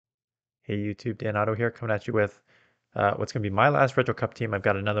Hey YouTube, DanOttawa here, coming at you with what's going to be my last Retro Cup team. I've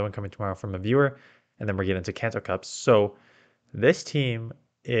got another one coming tomorrow from a viewer, and then we're getting into Kanto Cups. So this team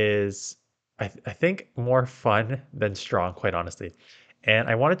is, I think, more fun than strong, quite honestly. And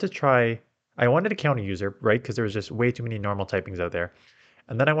I wanted to counter user, right? Because there was just way too many normal typings out there.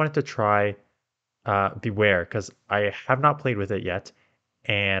 And then I wanted to try BEWEAR, because I have not played with it yet.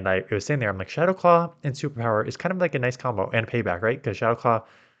 And it was saying there, I'm like, Shadow Claw and Superpower is kind of like a nice combo, and Payback, right? Because Shadow Claw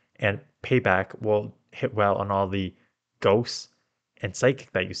and Payback will hit well on all the ghosts and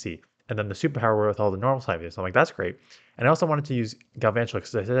psychic that you see. And then the superpower with all the normal types. So I'm like, that's great. And I also wanted to use Galvantula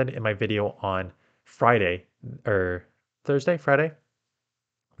because I said in my video on Friday or Friday,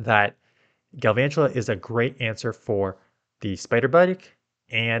 that Galvantula is a great answer for the spider bug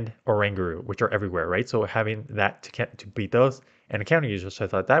and Oranguru, which are everywhere, right? So having that to beat those and a counter user. So I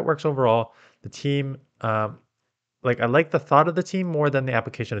thought that works overall. The team, I like the thought of the team more than the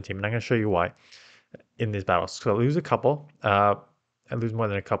application of the team, and I'm going to show you why in these battles. So I lose a couple. I lose more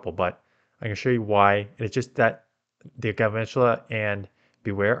than a couple, but I'm going to show you why. And it's just that the Galvantula and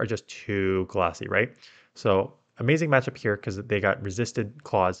BEWEAR are just too glossy, right? So amazing matchup here because they got resisted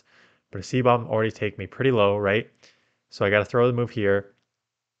claws, but a C-bomb already take me pretty low, right? So I got to throw the move here.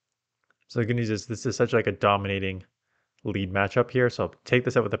 So the good news is this is such like a dominating lead matchup here. So I'll take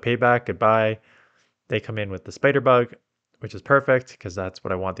this out with a payback. Goodbye. They come in with the spider bug, which is perfect because that's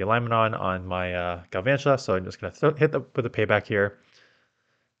what I want the alignment on my Galvantula. So I'm just going to hit with a payback here,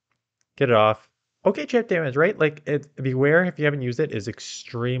 get it off. Okay, chip damage, right? Like, BEWEAR, if you haven't used it, is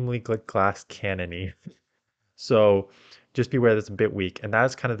extremely good glass cannony. So just beware that's a bit weak. And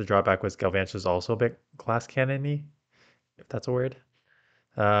that's kind of the drawback with Galvantula is also a bit glass cannony, if that's a word.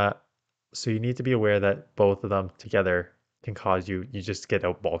 Uh, so you need to be aware that both of them together can cause you just get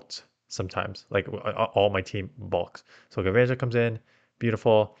outbulked sometimes. Like all my team bulks. So Galvantula comes in,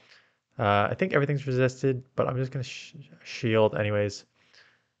 beautiful. I think everything's resisted, but I'm just gonna shield anyways.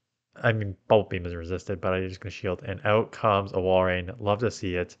 I mean, Bubble Beam is resisted, but I'm just gonna shield, and out comes a Wall Rain. Love to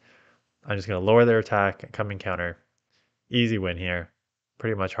see it. I'm just gonna lower their attack and come in counter. Easy win here.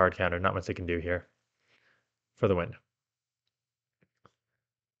 Pretty much hard counter. Not much they can do here for the win.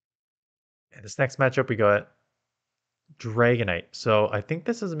 In this next matchup, we got Dragonite. So I think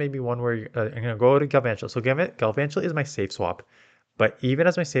this is maybe one where I'm going to go to Galvantula. So Galvantula is my safe swap. But even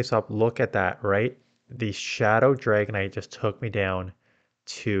as my safe swap, look at that, right? The Shadow Dragonite just took me down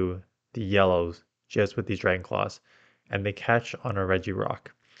to the yellows just with these Dragon Claws. And they catch on a Regirock.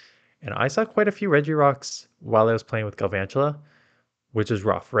 And I saw quite a few Regirocks while I was playing with Galvantula, which is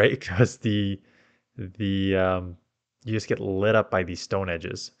rough, right? Because the you just get lit up by these stone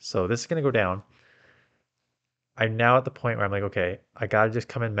edges. So this is going to go down. I'm now at the point where I'm like, okay, I gotta just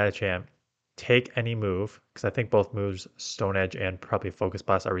come in medicham, take any move, because I think both moves, Stone Edge and probably Focus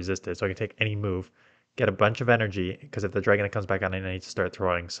Blast, are resisted. So I can take any move, get a bunch of energy, because if the Dragon comes back on, I need to start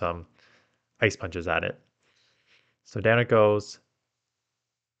throwing some Ice Punches at it. So down it goes.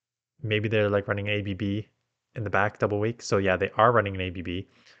 Maybe they're like running ABB in the back double weak. So yeah, they are running an ABB.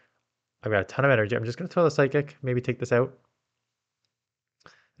 I've got a ton of energy. I'm just gonna throw the Psychic, maybe take this out.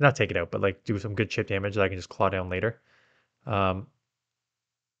 Not take it out, but like do some good chip damage that I can just claw down later. Um,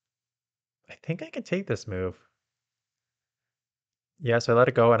 I think I can take this move. Yeah, so I let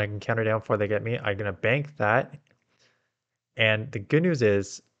it go and I can counter down before they get me. I'm gonna bank that. And the good news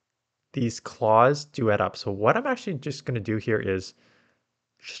is these claws do add up. So what I'm actually just gonna do here is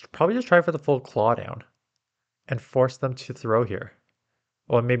probably just try for the full claw down and force them to throw here.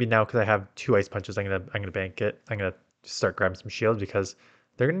 Well, maybe now because I have two ice punches, I'm gonna bank it. I'm gonna start grabbing some shields because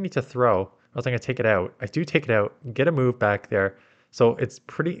they're gonna need to throw, or else I'm gonna take it out. I do take it out, get a move back there. So it's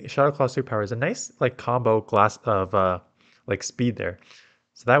pretty Shadow Claw Superpower is a nice like combo glass of like speed there.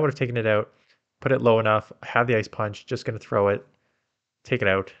 So that would have taken it out, put it low enough. I have the ice punch, just gonna throw it, take it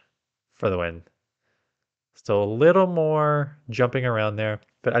out for the win. Still a little more jumping around there.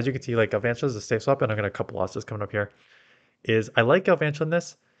 But as you can see, like Galvantula is a safe swap, and I'm gonna a couple losses coming up here. Is I like Galvantula in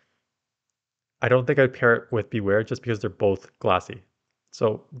this. I don't think I'd pair it with BEWEAR just because they're both glassy.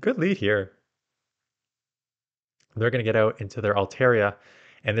 So good lead here. They're gonna get out into their Altaria,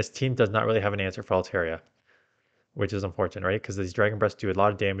 and this team does not really have an answer for Altaria, which is unfortunate, right? Because these Dragon Breaths do a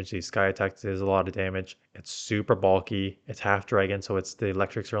lot of damage. These Sky Attacks does a lot of damage. It's super bulky. It's half Dragon, so it's the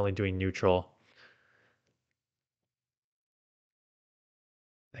Electrics are only doing neutral.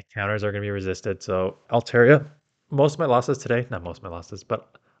 The counters are going to be resisted. So Altaria, most of my losses today, not most of my losses,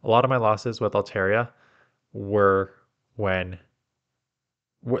 but a lot of my losses with Altaria were when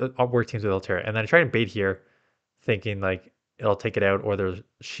were teams with Altaria. And then I tried to bait here, thinking like it'll take it out or there's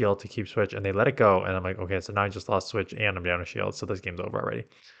shield to keep switch, and they let it go. And I'm like, okay, so now I just lost switch and I'm down a shield. So this game's over already.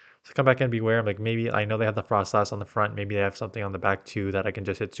 So come back and beware. I'm like, maybe I know they have the frost last on the front. Maybe they have something on the back too that I can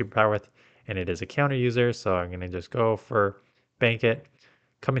just hit superpower with. And it is a counter user. So I'm going to just go for bank it.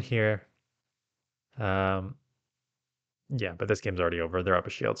 Come in here. Um, yeah, but this game's already over. They're up a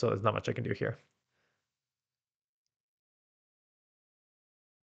shield. So there's not much I can do here.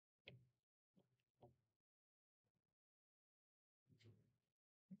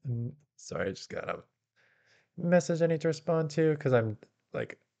 Sorry, I just got a message I need to respond to because I'm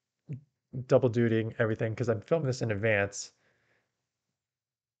like double dutying everything because I'm filming this in advance.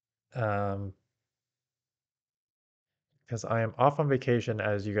 Um, because I am off on vacation,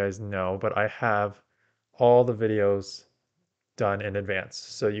 as you guys know, but I have all the videos done in advance.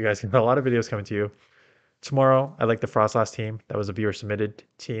 So you guys get a lot of videos coming to you. Tomorrow, I like the Frost Last team. That was a viewer submitted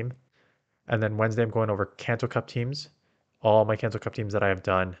team. And then Wednesday, I'm going over Kanto Cup teams. All my Kanto Cup teams that I have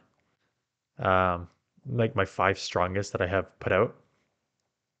done, um, like my 5 strongest that I have put out.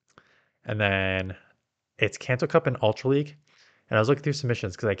 And then it's Kanto Cup and Ultra League. And I was looking through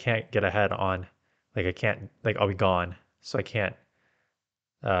submissions because I can't get ahead on, like, I can't, like, I'll be gone. So I can't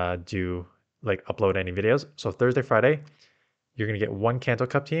do, like, upload any videos. So Thursday, Friday, you're going to get one Kanto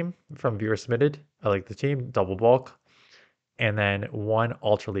Cup team from viewer submitted. I like the team, double bulk. And then one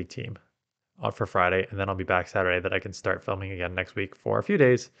Ultra League team for Friday. And then I'll be back Saturday that I can start filming again next week for a few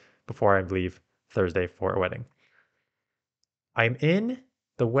days before I leave Thursday for a wedding.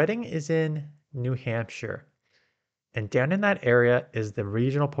 The wedding is in New Hampshire. And down in that area is the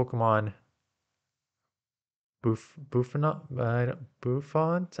regional Pokemon Bouffons. I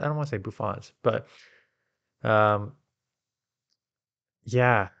don't want to say Bouffons, but um,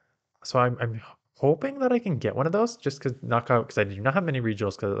 yeah. So I'm hoping that I can get one of those just because knockout because I do not have many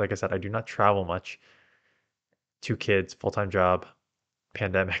regionals because like I said I do not travel much. 2 kids, full-time job,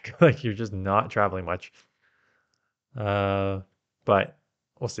 pandemic. Like you're just not traveling much. Uh, but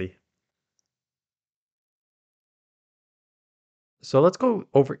we'll see. So let's go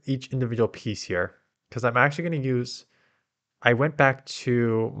over each individual piece here because I'm actually going to use. I went back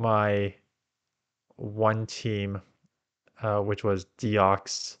to my one team, which was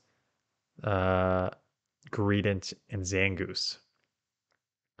Deox, uh, Greedent, and Zangoose.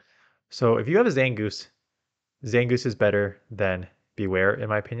 So if you have a Zangoose, Zangoose is better than BEWEAR in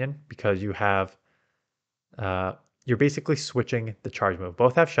my opinion because uh, you're basically switching the charge move.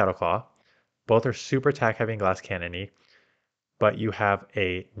 Both have Shadow Claw, both are super attack heavy and glass cannony, but you have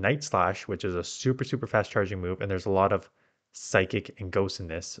a Night Slash, which is a super fast charging move, and there's a lot of Psychic and Ghost in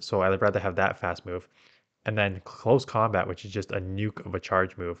this, so I'd rather have that fast move. And then Close Combat, which is just a nuke of a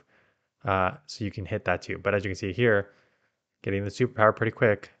charge move, so you can hit that too. But as you can see here, getting the superpower pretty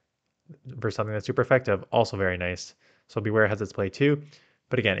quick for something that's super effective, also very nice. So BEWEAR has its play too.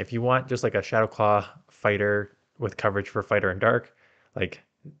 But again, if you want just like a Shadow Claw fighter with coverage for fighter and dark, like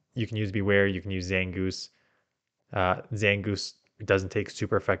you can use BEWEAR, you can use Zangoose. Zangoose doesn't take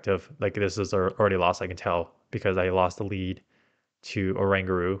super effective. Like this is already lost, I can tell, because I lost the lead to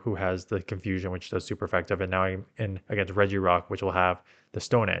Oranguru, who has the confusion, which does super effective, and now I'm in against Regirock, which will have the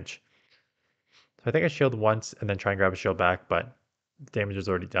Stone Edge. So I think I shield once and then try and grab a shield back, but damage is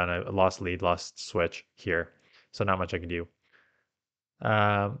already done. I lost lead, lost switch here, so not much I can do.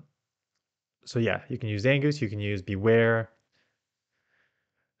 Um, so yeah, you can use Zangoose, you can use BEWEAR.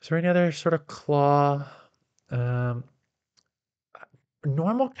 Is there any other sort of claw? Um,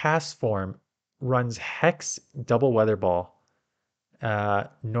 Normal cast form runs Hex, double Weather Ball,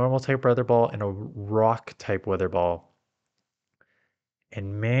 normal type Weather Ball, and a rock type Weather Ball.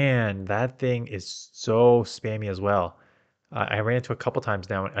 And man, that thing is so spammy as well. I ran into a couple times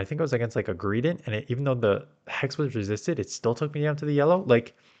now. I think it was against like a Greedent, and even though the Hex was resisted, it still took me down to the yellow.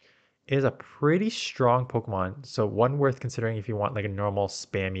 Like, it is a pretty strong Pokemon. So one worth considering if you want like a normal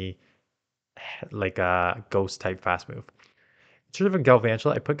spammy, like a ghost type fast move. Sort of a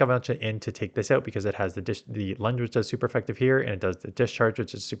Galvantula. I put Galvantula in to take this out because it has the lunge, which does super effective here, and it does the discharge,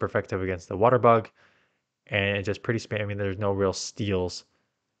 which is super effective against the water bug, and it's just pretty spammy. I mean, there's no real steals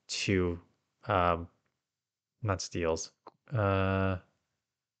to, um, not steals. Uh,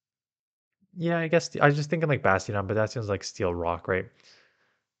 yeah, I guess I was just thinking like Bastion, but that sounds like Steel Rock, right?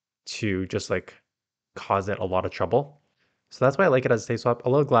 To just like cause it a lot of trouble. So that's why I like it as a state swap. A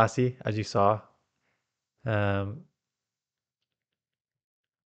little glassy, as you saw. Um,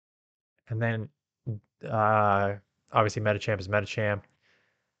 and then uh, obviously Metachamp is Metachamp.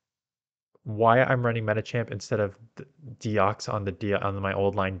 Why I'm running Metachamp instead of Deox on on my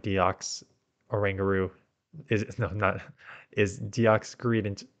old line Deox Oranguru is no not is Deox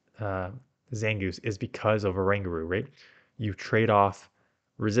Greedent uh, Zangoose is because of Oranguru, right? You trade off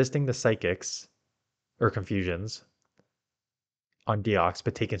resisting the psychics or confusions on Deox,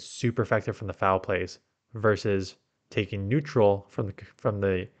 but taking super effective from the foul plays versus taking neutral from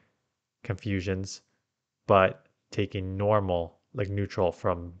the confusions, but taking normal, like neutral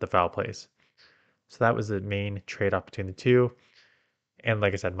from the foul plays. So that was the main trade-off between the two. And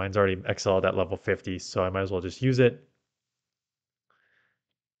like I said, mine's already excelled at level 50, so I might as well just use it.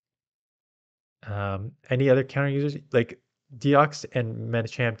 Any other counter users? Like Deox and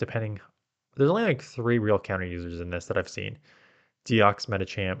Medicham, depending. There's only like three real counter users in this that I've seen. Deox,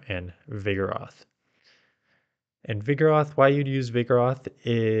 Medicham, and Vigoroth. And Vigoroth, why you'd use Vigoroth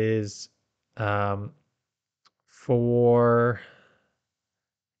is um, for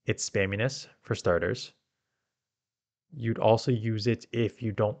its spamminess, for starters. You'd also use it if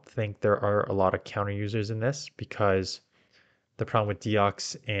you don't think there are a lot of counter users in this, because the problem with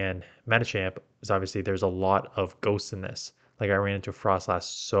Deox and Metachamp is obviously there's a lot of ghosts in this. Like I ran into Frostlass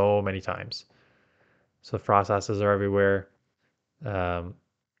so many times. So Frostlasses are everywhere. Um,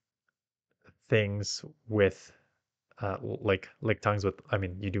 things with like lick tongues with, I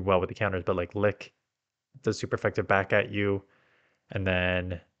mean, you do well with the counters, but like lick does super effective back at you. And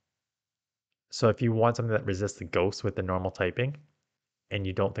then, so if you want something that resists the ghost with the normal typing and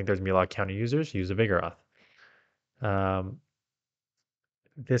you don't think there's gonna be a lot of counter users, use a Vigoroth. Um,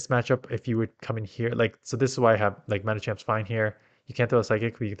 this matchup, if you would come in here, like, so this is why I have like Metachamp's fine here. You can't throw a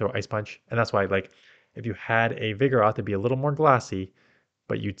Psychic, but you can throw Ice Punch. And that's why, like, if you had a Vigoroth, it'd be a little more glassy,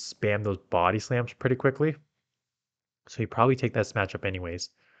 but you'd spam those body slams pretty quickly. So you probably take this matchup anyways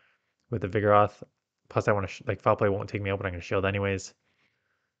with the Vigoroth. Plus, I want to, like, Foul Play won't take me out, but I'm going to shield anyways.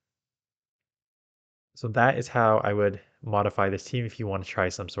 So that is how I would modify this team if you want to try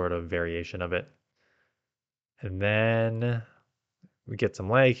some sort of variation of it. And then we get some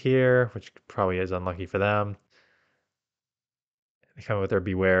lag here, which probably is unlucky for them. They come with their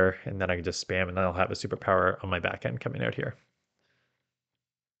BEWEAR, and then I can just spam, and then I'll have a superpower on my back end coming out here.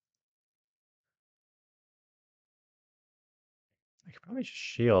 I could probably just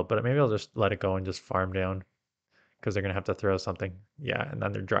shield, but maybe I'll just let it go and just farm down because they're going to have to throw something. Yeah, and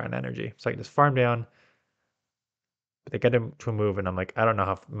then they're drawing energy. So I can just farm down, but they get him to a move, and I'm like, I don't know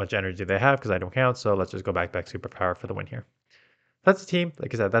how much energy they have because I don't count, so let's just go back superpower for the win here. That's the team.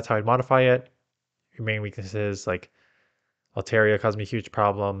 Like I said, that's how I'd modify it. Your main weaknesses, like Altaria cause me huge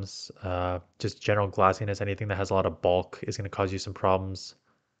problems. Just general glassiness, anything that has a lot of bulk is going to cause you some problems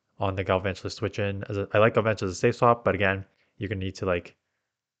on the Galvantula switch in. I like Galvantula as a safe swap, but again, you're going to need to like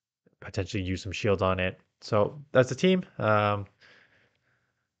potentially use some shields on it. So that's the team.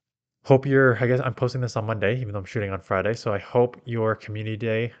 Hope I guess I'm posting this on Monday, even though I'm shooting on Friday. So I hope your community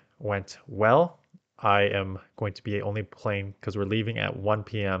day went well. I am going to be only playing because we're leaving at 1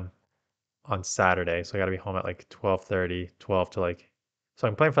 p.m. on Saturday. So I got to be home at like 12:30, 12 to like, so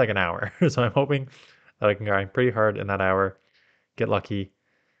I'm playing for like an hour. So I'm hoping that I can grind pretty hard in that hour, get lucky.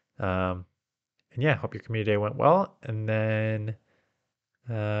 Um, and yeah, hope your community day went well. And then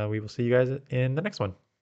we will see you guys in the next one.